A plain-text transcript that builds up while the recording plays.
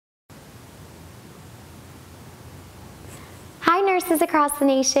nurses across the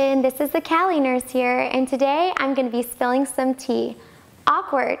nation, this is the Cali nurse here, and today I'm going to be spilling some tea.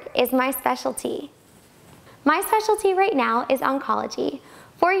 Awkward is my specialty. My specialty right now is oncology.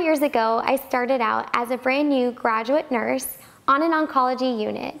 4 years ago, I started out as a brand new graduate nurse on an oncology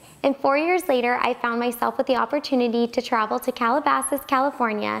unit, and 4 years later, I found myself with the opportunity to travel to Calabasas,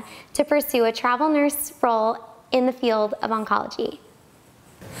 California to pursue a travel nurse role in the field of oncology.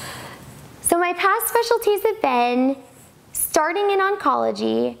 So my past specialties have been starting in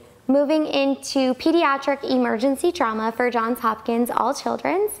oncology, moving into pediatric emergency trauma for Johns Hopkins All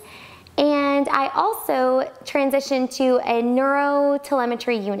Children's, and I also transitioned to a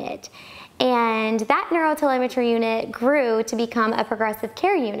neurotelemetry unit. And that neurotelemetry unit grew to become a progressive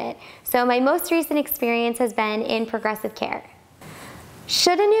care unit. So my most recent experience has been in progressive care.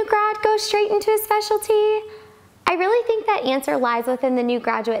 Should a new grad go straight into a specialty? I really think that answer lies within the new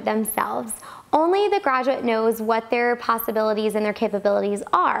graduate themselves. Only the graduate knows what their possibilities and their capabilities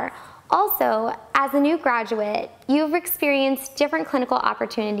are. Also, as a new graduate, you've experienced different clinical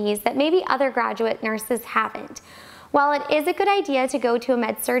opportunities that maybe other graduate nurses haven't. While it is a good idea to go to a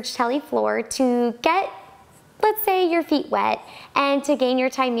med-surg tele floor to get, let's say, your feet wet and to gain your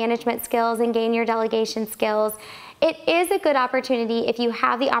time management skills and gain your delegation skills, it is a good opportunity if you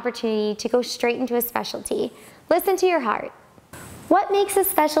have the opportunity to go straight into a specialty. Listen to your heart. What makes a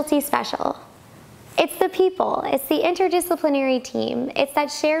specialty special? It's the people, it's the interdisciplinary team, it's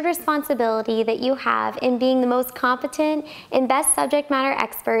that shared responsibility that you have in being the most competent and best subject matter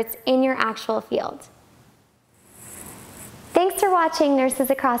experts in your actual field. Thanks for watching Nurses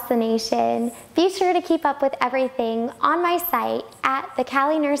Across the Nation. Be sure to keep up with everything on my site at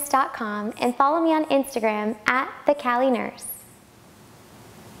thecalinurse.com and follow me on Instagram at thecalinurse.